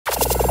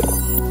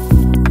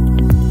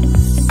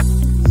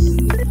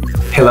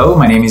Hello,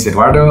 my name is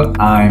Eduardo.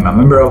 I'm a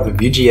member of the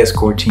Vue.js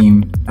core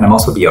team, and I'm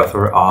also the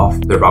author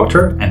of the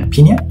router and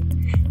Pinia.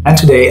 And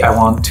today I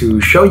want to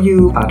show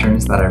you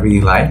patterns that I really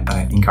like, that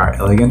I think are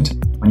elegant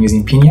when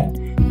using Pinia,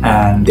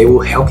 and they will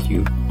help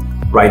you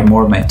write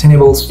more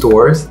maintainable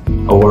stores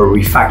or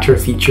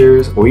refactor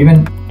features or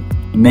even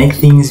make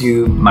things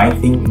you might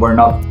think were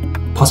not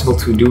possible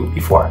to do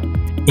before.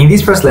 In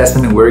this first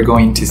lesson, we're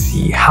going to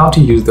see how to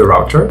use the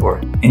router or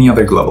any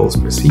other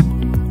globals per se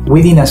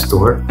within a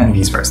store and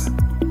vice versa.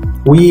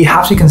 We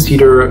have to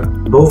consider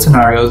both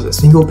scenarios, a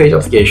single page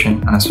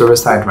application and a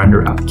server-side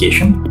render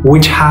application,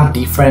 which have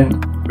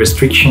different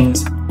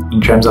restrictions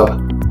in terms of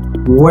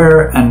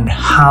where and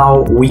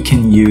how we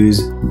can use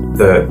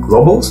the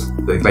globals,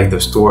 like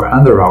the store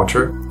and the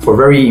router, for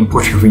very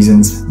important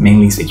reasons,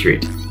 mainly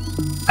security.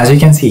 As you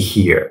can see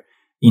here,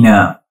 in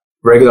a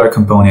regular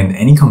component,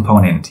 any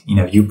component in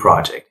a Vue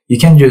project, you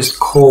can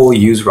just call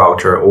use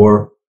router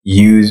or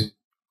use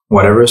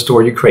whatever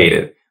store you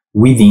created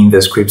within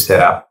the script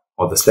setup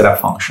or the setup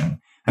function,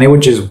 and it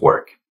would just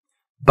work.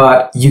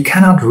 But you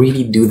cannot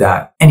really do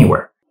that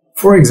anywhere.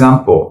 For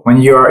example,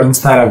 when you are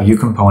inside a Vue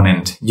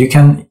component, you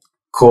can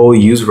call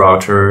use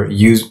router,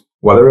 use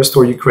whatever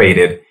store you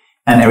created,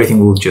 and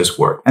everything will just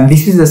work. And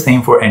this is the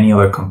same for any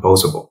other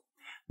composable.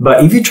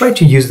 But if you try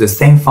to use the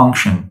same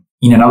function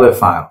in another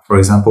file, for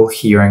example,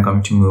 here I'm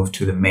going to move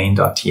to the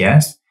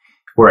main.ts,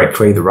 where I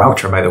create the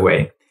router, by the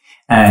way.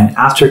 And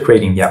after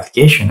creating the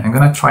application, I'm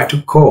going to try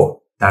to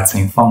call that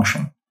same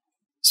function.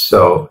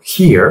 So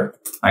here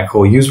I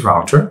call use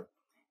router,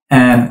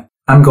 and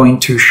I'm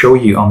going to show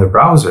you on the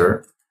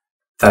browser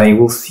that I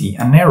will see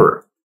an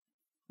error.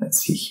 Let's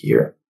see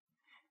here.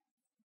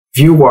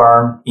 Vue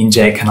warm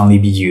inject can only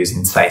be used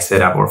in site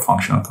setup or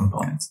functional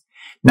components.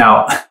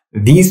 Now,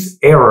 this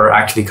error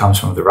actually comes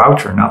from the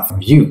router, not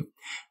from Vue.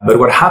 But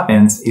what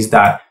happens is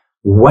that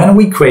when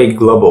we create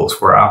globals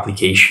for our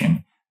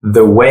application,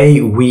 the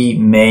way we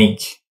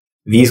make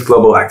these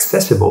global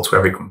accessible to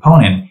every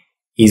component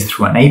is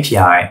through an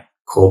API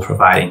called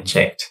provide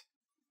inject.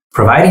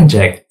 Provide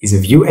inject is a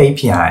Vue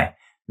API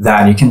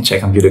that you can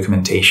check on Vue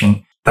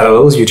documentation that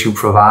allows you to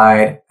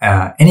provide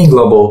any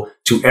global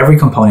to every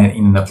component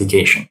in an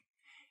application.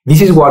 This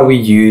is what we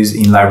use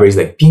in libraries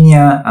like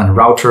Pinia and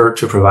router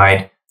to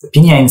provide the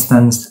Pinia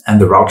instance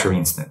and the router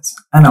instance,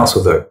 and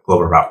also the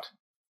global route.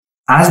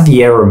 As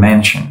the error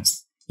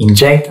mentions,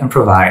 inject and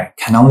provide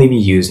can only be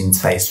used in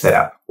site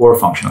setup or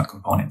functional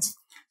components.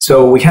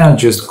 So we cannot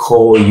just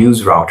call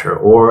use router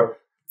or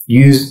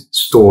use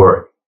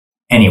store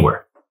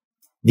anywhere.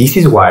 This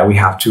is why we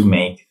have to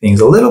make things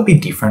a little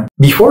bit different.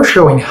 Before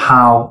showing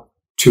how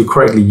to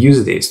correctly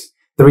use this,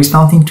 there is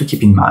something to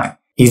keep in mind,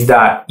 is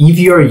that if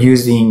you're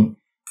using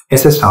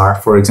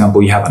SSR, for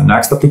example, you have a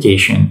Next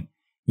application,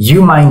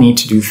 you might need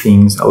to do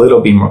things a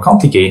little bit more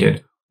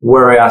complicated.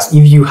 Whereas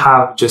if you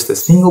have just a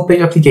single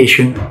page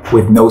application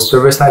with no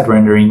server-side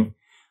rendering,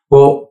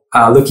 well,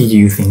 look at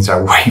you, things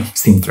are way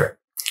simpler.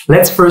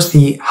 Let's first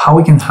see how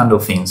we can handle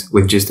things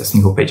with just a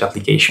single page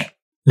application.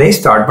 Let's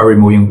start by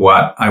removing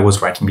what I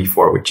was writing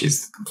before, which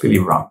is completely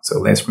wrong. So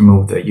let's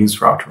remove the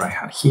use router I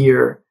had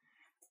here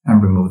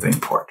and remove the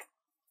import.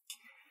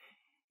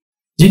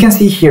 As you can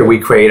see here, we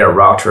create a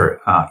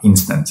router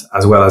instance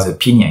as well as a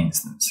Pinia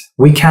instance.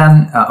 We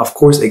can, of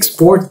course,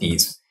 export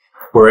these,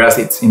 whereas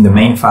it's in the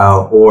main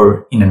file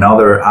or in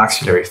another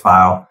auxiliary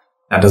file,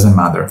 that doesn't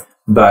matter.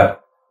 But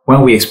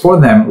when we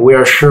export them, we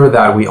are sure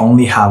that we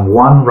only have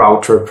one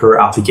router per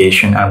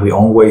application, and we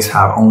always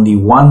have only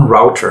one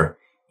router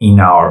in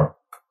our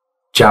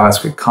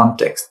JavaScript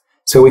context.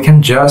 So we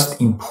can just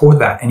import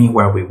that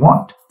anywhere we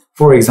want.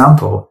 For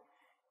example,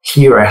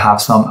 here I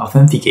have some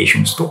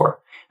authentication store,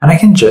 and I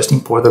can just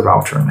import the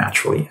router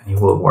naturally, and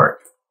it will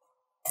work.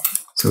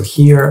 So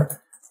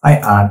here I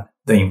add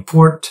the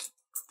import,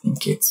 I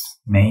think it's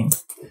main,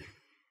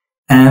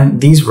 and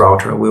this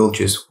router will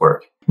just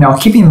work. Now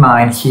keep in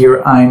mind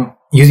here I'm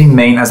using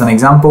main as an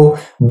example,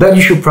 but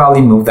you should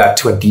probably move that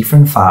to a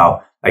different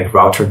file like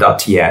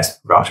router.ts,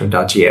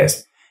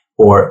 router.js,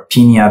 or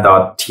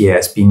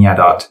pinia.ts,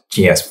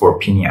 pinia.js for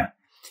Pinia,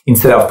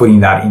 instead of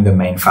putting that in the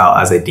main file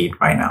as I did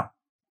right now.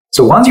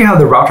 So once you have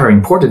the router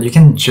imported, you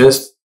can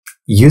just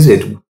use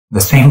it the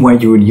same way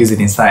you would use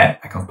it inside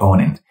a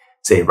component.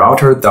 Say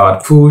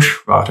router.push,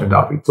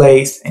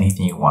 router.replace,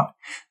 anything you want.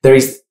 There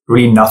is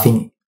really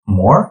nothing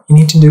more you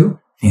need to do.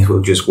 Things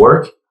will just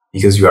work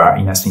because you are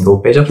in a single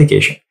page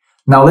application.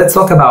 Now let's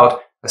talk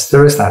about a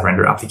server-side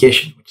render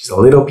application, which is a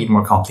little bit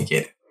more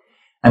complicated.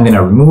 I'm going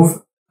to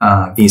remove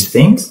these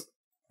things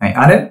I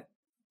added,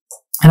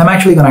 and I'm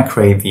actually going to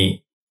create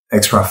the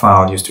extra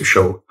file just to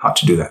show how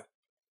to do that.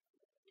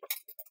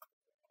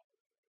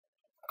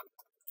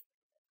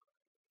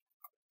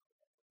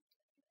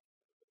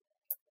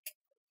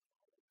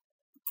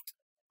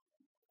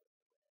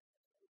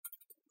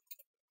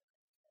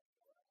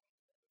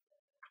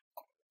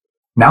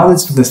 Now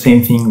let's do the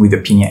same thing with the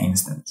Pinia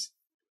instance.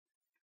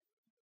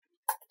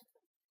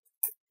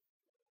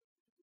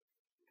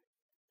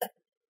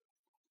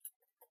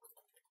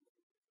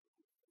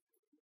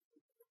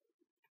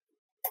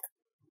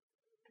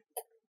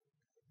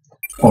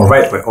 All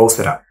right, we're all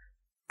set up.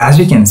 As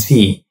you can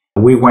see,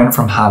 we went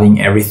from having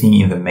everything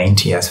in the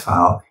main.ts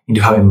file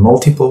into having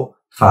multiple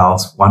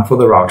files, one for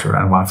the router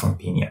and one from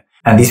Pinia.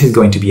 And this is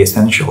going to be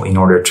essential in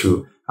order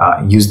to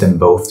use them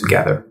both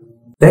together.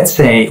 Let's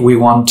say we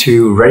want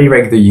to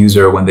redirect the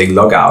user when they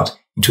log out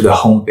into the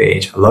home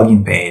page, a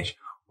login page,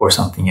 or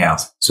something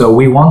else. So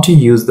we want to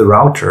use the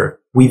router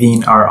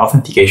within our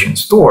authentication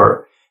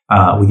store,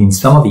 within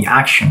some of the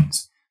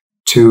actions,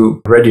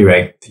 to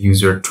redirect the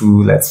user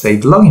to, let's say,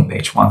 the login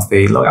page once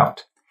they log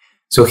out.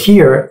 So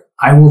here,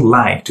 I would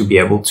like to be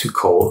able to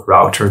call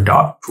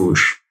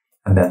router.push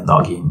and then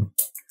login.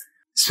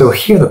 So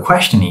here the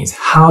question is,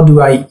 how do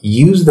I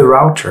use the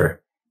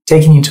router,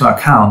 taking into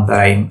account that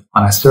I'm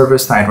on a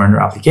server-side render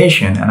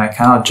application and I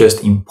cannot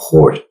just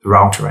import the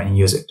router and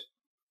use it?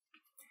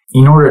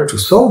 In order to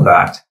solve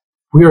that,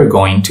 we are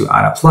going to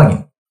add a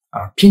plugin,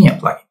 our Pinia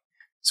plugin.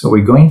 So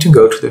we're going to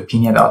go to the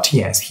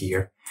pinia.ts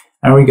here,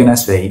 and we're going to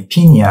say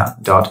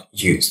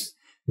pinia.use.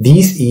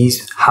 This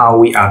is how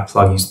we add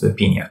plugins to the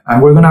Pinia.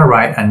 And we're going to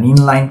write an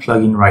inline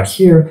plugin right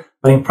here,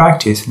 but in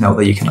practice, know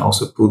that you can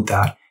also put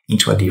that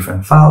into a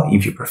different file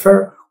if you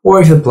prefer, or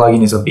if the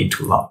plugin is a bit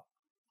too long.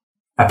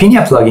 A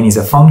Pinia plugin is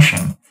a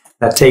function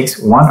that takes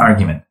one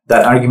argument.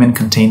 That argument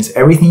contains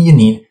everything you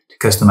need to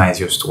customize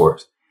your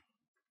stores.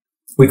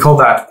 We call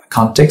that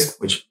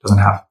context, which doesn't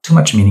have too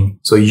much meaning.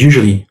 So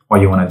usually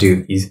what you want to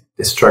do is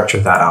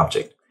destructure that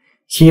object.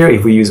 Here,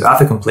 if we use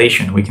auto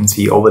completion, we can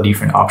see all the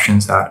different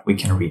options that we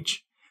can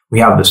reach. We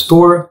have the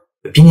store,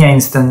 the Pinia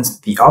instance,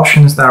 the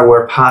options that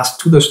were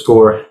passed to the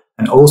store,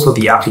 and also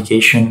the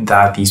application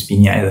that this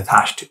Pinia is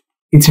attached to.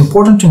 It's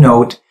important to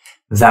note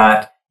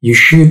that you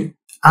should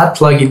add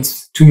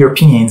plugins to your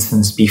Pinia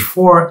instance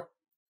before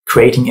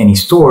creating any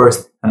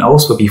stores and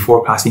also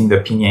before passing the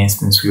Pinia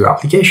instance to your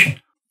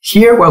application.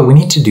 Here, what we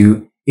need to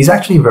do is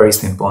actually very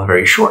simple and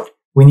very short.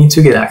 We need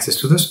to get access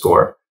to the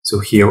store. So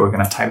here we're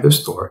going to type the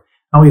store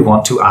and we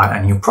want to add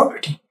a new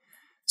property.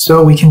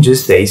 So we can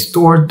just say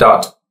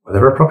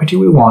store.whatever property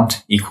we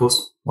want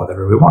equals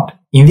whatever we want.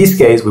 In this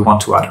case, we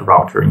want to add a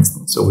router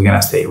instance. So we're going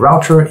to say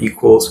router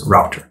equals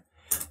router.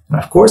 And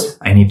of course,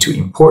 I need to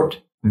import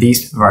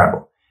this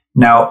variable.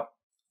 Now,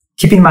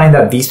 keep in mind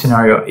that this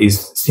scenario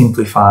is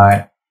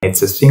simplified.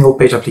 It's a single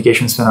page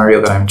application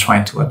scenario that I'm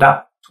trying to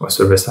adapt to a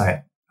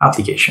server-side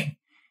application.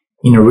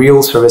 In a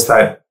real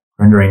server-side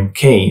rendering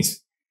case,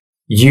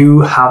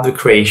 you have the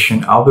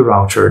creation of the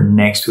router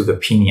next to the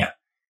Pinia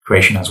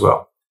creation as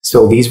well.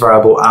 So these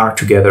variables are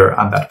together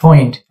at that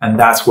point, and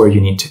that's where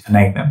you need to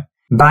connect them.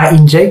 By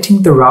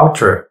injecting the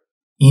router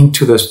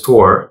into the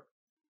store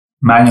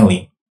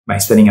manually by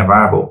setting a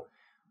variable,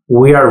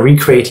 we are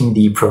recreating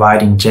the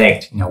provide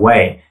inject in a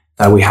way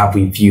that we have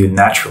with Vue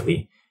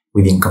naturally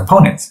within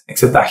components,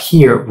 except that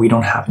here we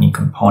don't have any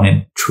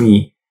component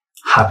tree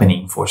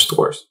happening for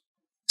stores.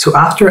 So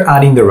after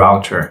adding the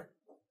router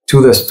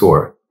to the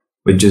store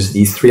with just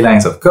these 3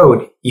 lines of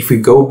code, if we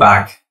go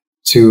back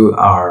to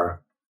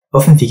our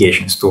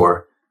authentication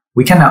store,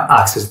 we can now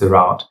access the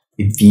route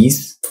with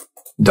this.router.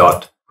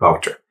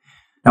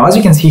 Now, as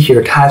you can see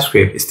here,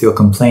 TypeScript is still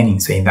complaining,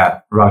 saying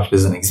that router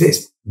doesn't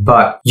exist.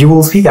 But you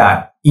will see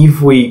that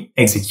if we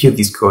execute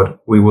this code,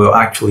 we will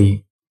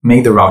actually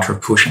make the router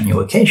push a new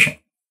location.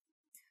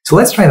 So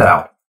let's try that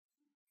out.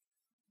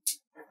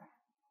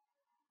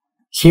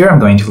 Here I'm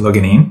going to log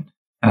in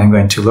and I'm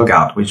going to log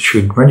out, which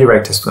should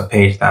redirect us to a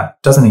page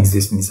that doesn't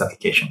exist in this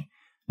application.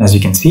 And as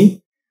you can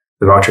see,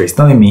 the router is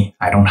telling me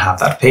I don't have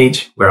that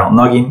page where I'll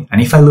log in.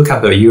 And if I look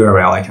at the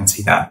URL, I can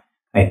see that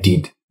I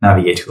did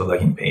navigate to the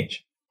login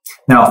page.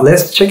 Now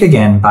let's check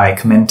again by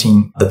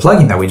commenting the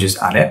plugin that we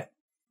just added.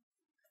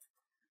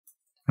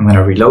 I'm going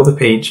to reload the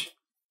page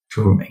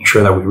to make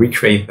sure that we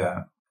recreate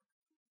the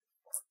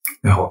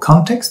whole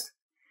context.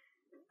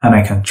 And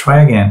I can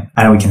try again.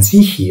 And we can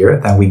see here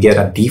that we get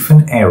a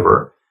different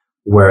error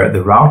where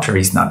the router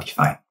is not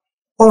defined.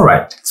 All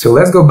right, so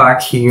let's go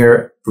back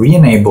here,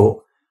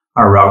 re-enable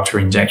our router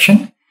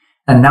injection.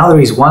 And now there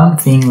is one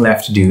thing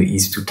left to do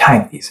is to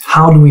type this.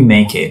 How do we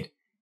make it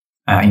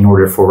in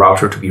order for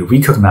router to be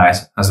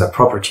recognized as a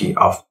property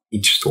of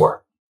each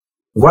store?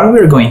 What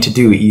we're going to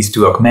do is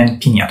to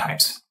augment Pinia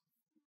types.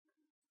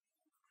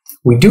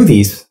 We do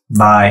this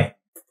by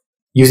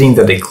using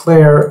the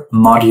declare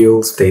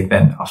module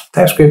statement of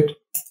TypeScript,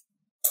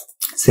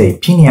 say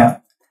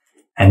Pinia,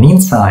 and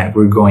inside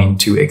we're going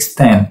to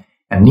extend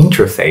an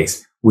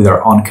interface with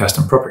our own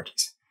custom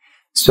properties.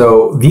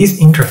 So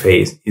this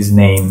interface is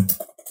named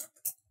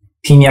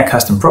Pinia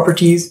custom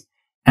properties,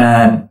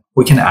 and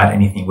we can add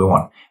anything we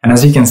want. And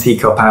as you can see,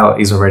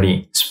 Copilot is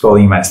already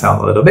spoiling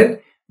myself a little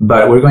bit,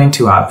 but we're going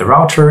to add the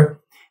router,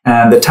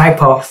 and the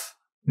type of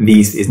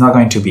this is not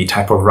going to be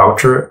type of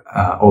router,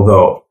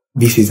 although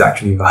this is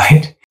actually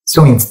valid.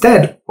 So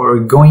instead, what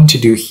we're going to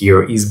do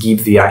here is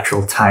give the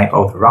actual type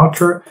of the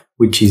router,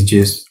 which is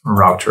just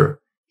router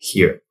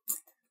here.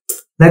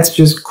 Let's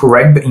just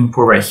correct the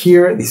import right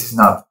here. This is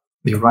not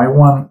the right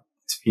one.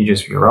 It's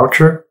just your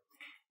router.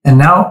 And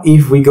now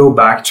if we go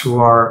back to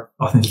our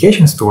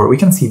authentication store, we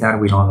can see that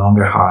we no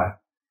longer have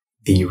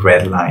the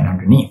red line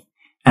underneath.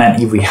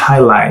 And if we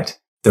highlight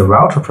the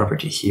router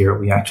property here,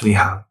 we actually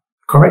have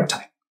correct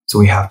type. So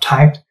we have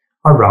typed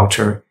our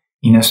router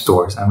in a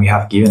stores, and we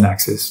have given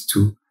access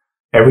to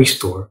every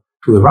store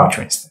to the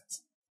router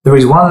instance. There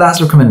is one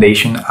last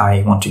recommendation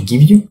I want to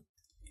give you,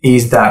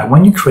 is that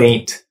when you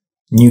create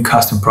new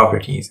custom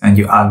properties and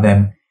you add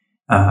them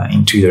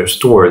into your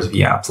stores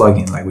via a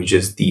plugin like we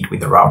just did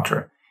with the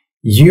router,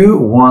 you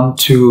want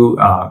to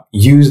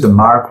use the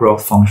mark row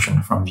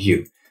function from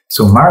Vue.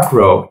 So mark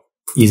row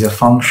is a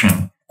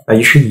function that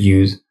you should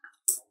use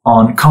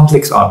on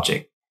complex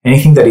object.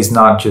 Anything that is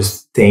not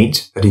just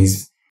state, that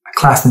is a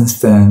class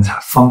instance,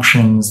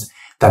 functions,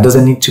 that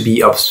doesn't need to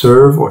be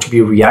observed or to be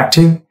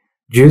reactive,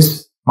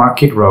 just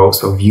mark it row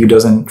so Vue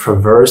doesn't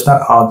traverse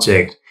that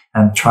object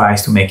and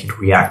tries to make it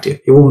reactive.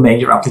 It will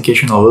make your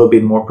application a little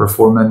bit more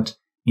performant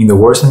in the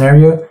worst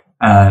scenario,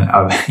 and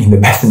in the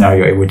best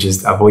scenario, it would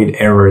just avoid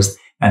errors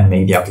and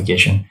make the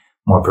application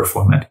more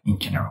performant in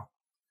general.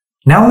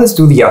 Now let's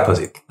do the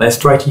opposite. Let's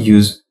try to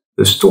use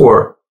the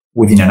store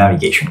within a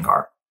navigation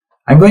card.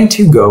 I'm going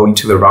to go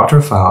into the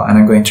router file and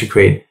I'm going to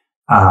create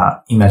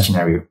an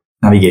imaginary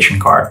navigation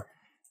card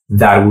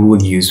that we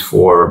would use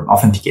for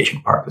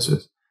authentication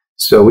purposes.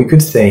 So we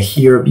could say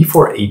here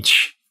before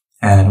each,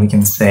 and we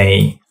can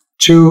say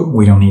to.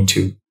 We don't need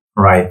to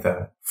write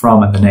the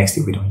from and the next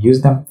if we don't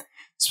use them,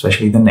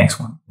 especially the next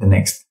one, the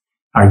next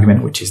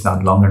argument, which is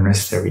not longer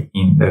necessary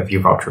in the Vue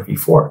router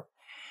v4.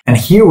 And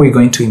here we're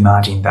going to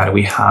imagine that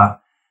we have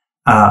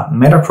a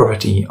meta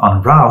property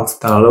on routes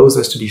that allows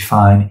us to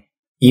define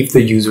if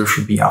the user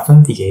should be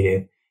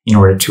authenticated in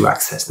order to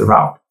access the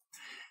route.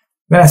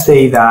 I'm going to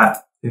say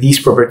that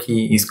this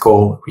property is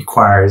called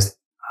requires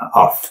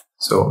auth.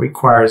 So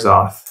requires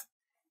auth.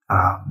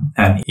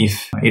 And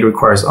if it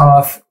requires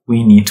auth,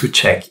 we need to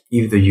check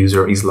if the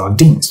user is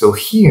logged in. So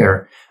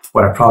here,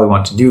 what I probably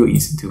want to do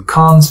is do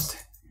const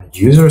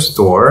user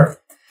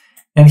store.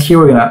 And here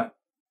we're going to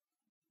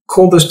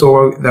call the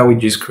store that we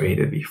just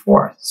created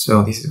before.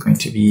 So this is going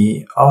to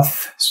be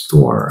auth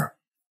store.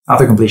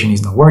 Auto completion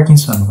is not working,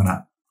 so I'm going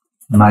to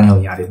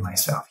manually add it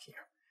myself here.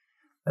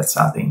 Let's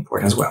add the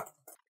import as well.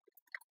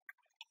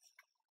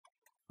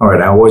 All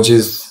right, I was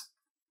just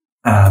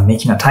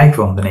making a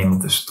typo on the name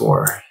of the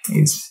store.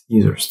 It's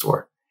user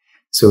store.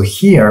 So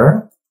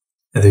here,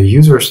 the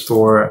user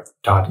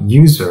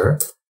store.user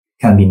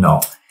can be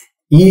null.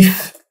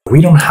 If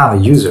we don't have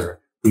a user,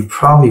 we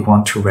probably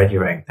want to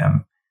redirect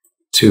them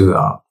to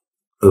the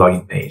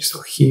login page.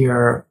 So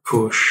here,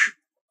 push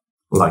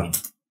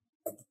login.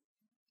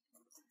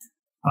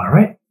 All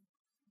right.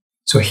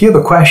 So here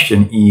the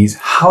question is,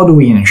 how do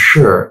we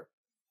ensure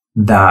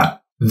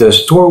that the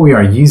store we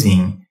are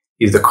using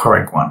is the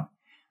correct one?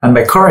 And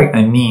by correct,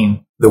 I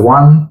mean the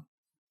one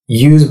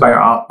used by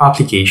our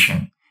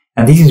application.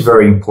 And this is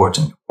very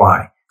important.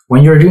 Why?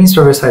 When you're doing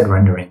server-side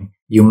rendering,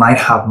 you might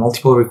have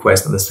multiple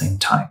requests at the same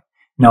time.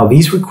 Now,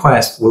 these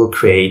requests will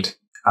create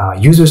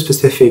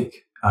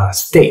user-specific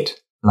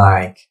state,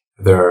 like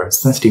their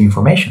sensitive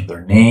information,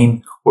 their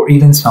name, or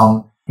even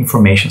some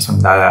information, some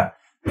data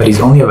that is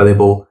only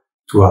available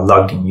to a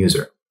logged-in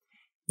user.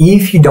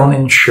 If you don't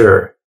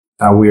ensure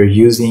that we're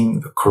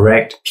using the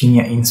correct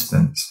Pinia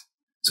instance,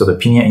 so the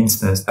Pinia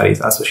instance that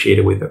is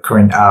associated with the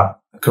current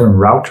app, the current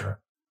router,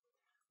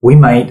 we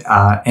might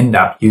end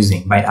up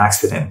using by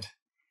accident.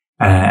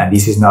 And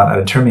this is not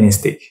a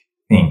deterministic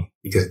thing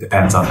because it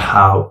depends on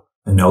how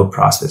the node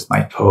process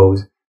might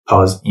pause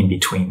in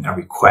between a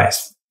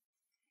request.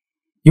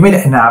 You might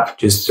end up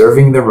just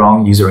serving the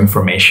wrong user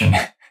information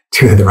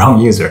to the wrong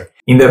user.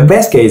 In the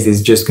best case,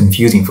 it's just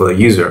confusing for the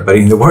user, but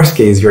in the worst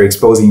case, you're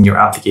exposing your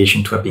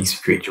application to a big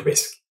security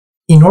risk.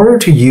 In order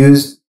to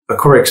use a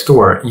correct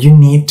store, you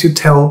need to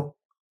tell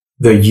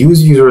the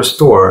use user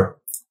store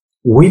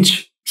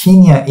which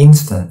Pinia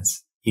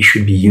instance it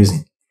should be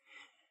using.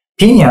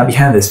 Pinia,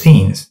 behind the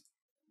scenes,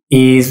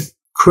 is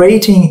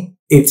creating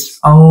its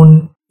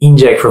own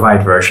inject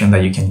provide version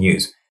that you can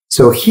use.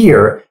 So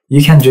here,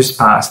 you can just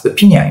pass the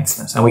Pinia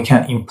instance and we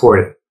can import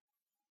it.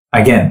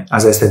 Again,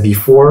 as I said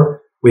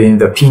before, within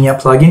the Pinia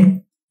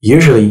plugin,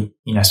 usually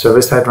in a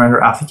server-side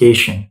render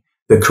application,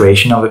 the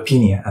creation of the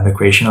Pinia and the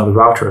creation of the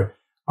router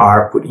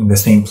are put in the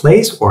same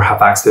place or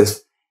have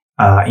access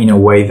in a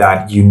way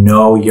that you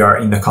know you're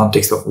in the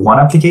context of one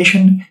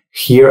application.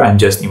 Here, I'm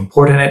just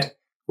importing it,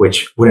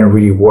 which wouldn't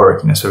really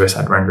work in a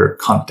server-side render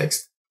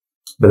context.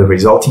 But the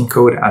resulting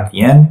code at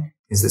the end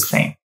is the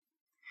same.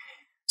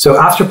 So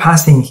after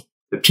passing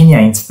the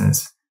Pinia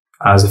instance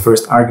as the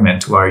first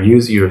argument to our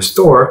user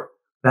store,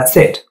 that's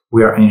it.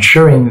 We are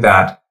ensuring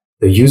that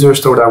the user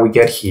store that we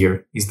get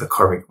here is the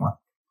correct one.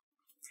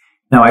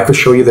 Now, I could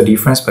show you the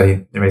difference,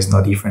 but there is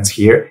no difference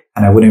here.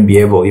 And I wouldn't be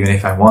able, even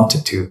if I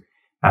wanted to,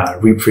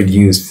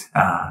 reproduce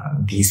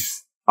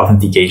this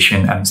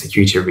authentication and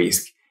security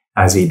risk,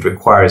 as it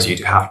requires you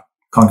to have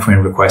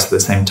concurrent requests at the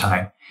same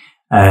time.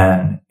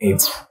 And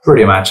it's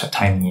pretty much a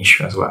timing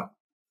issue as well.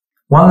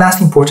 One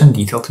last important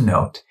detail to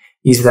note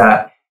is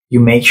that you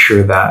make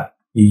sure that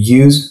you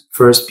use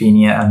first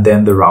Pinia and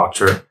then the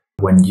router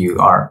when you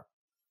are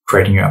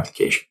creating your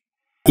application.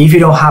 If you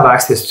don't have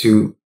access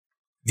to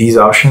these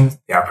options,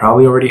 they are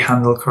probably already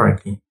handled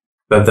correctly.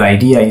 But the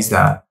idea is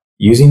that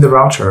using the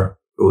router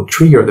will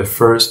trigger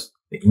the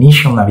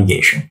initial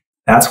navigation.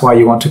 That's why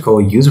you want to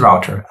call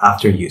useRouter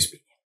after USB.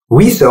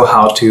 We saw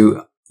how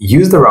to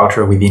use the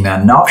router within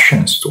an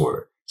option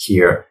store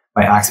here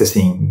by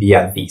accessing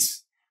via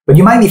this. But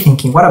you might be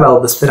thinking, what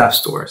about the setup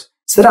stores?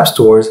 Setup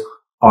stores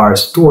are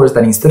stores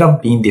that instead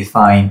of being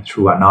defined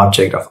through an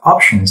object of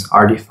options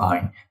are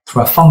defined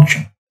through a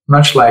function,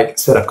 much like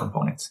setup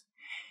components.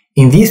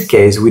 In this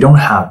case, we don't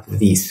have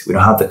this. We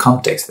don't have the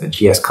context, the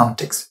JS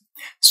context.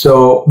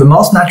 So the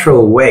most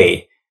natural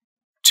way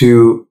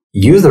to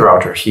use the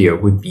router here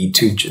would be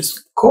to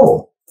just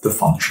call the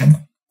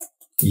function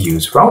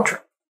useRouter.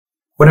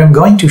 What I'm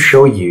going to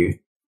show you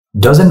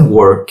doesn't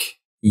work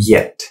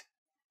yet,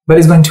 but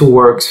it's going to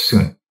work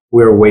soon.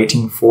 We're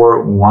waiting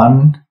for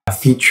one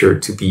feature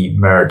to be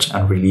merged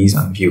and released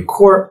on Vue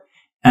core,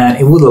 and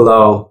it will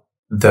allow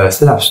the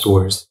setup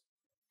stores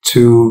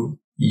to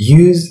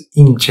use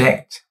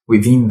inject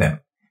within them,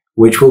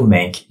 which will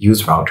make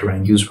useRouter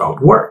and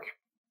useRoute work.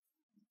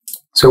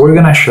 So we're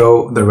going to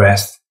show the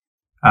rest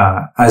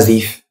as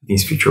if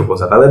this feature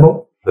was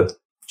available, but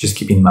just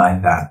keep in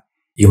mind that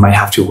you might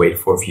have to wait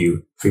for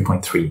Vue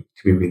 3.3 to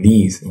be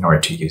released in order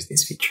to use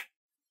this feature.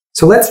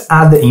 So let's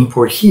add the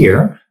import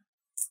here.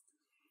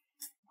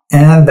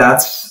 And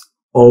that's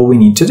all we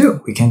need to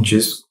do. We can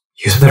just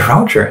use the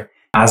router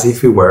as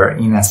if we were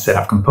in a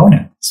setup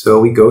component. So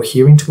we go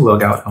here into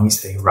logout and we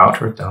say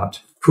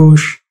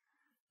router.push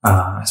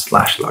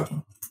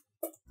 /login.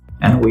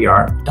 And we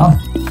are done.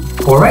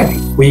 Alright,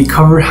 we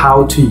covered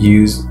how to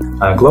use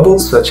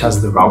globals such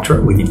as the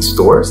router within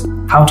stores,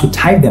 how to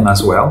type them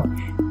as well,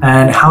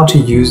 and how to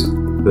use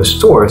the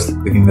stores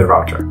within the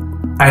router.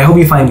 I hope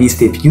you find these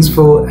tips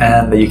useful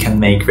and that you can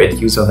make great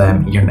use of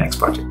them in your next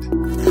project.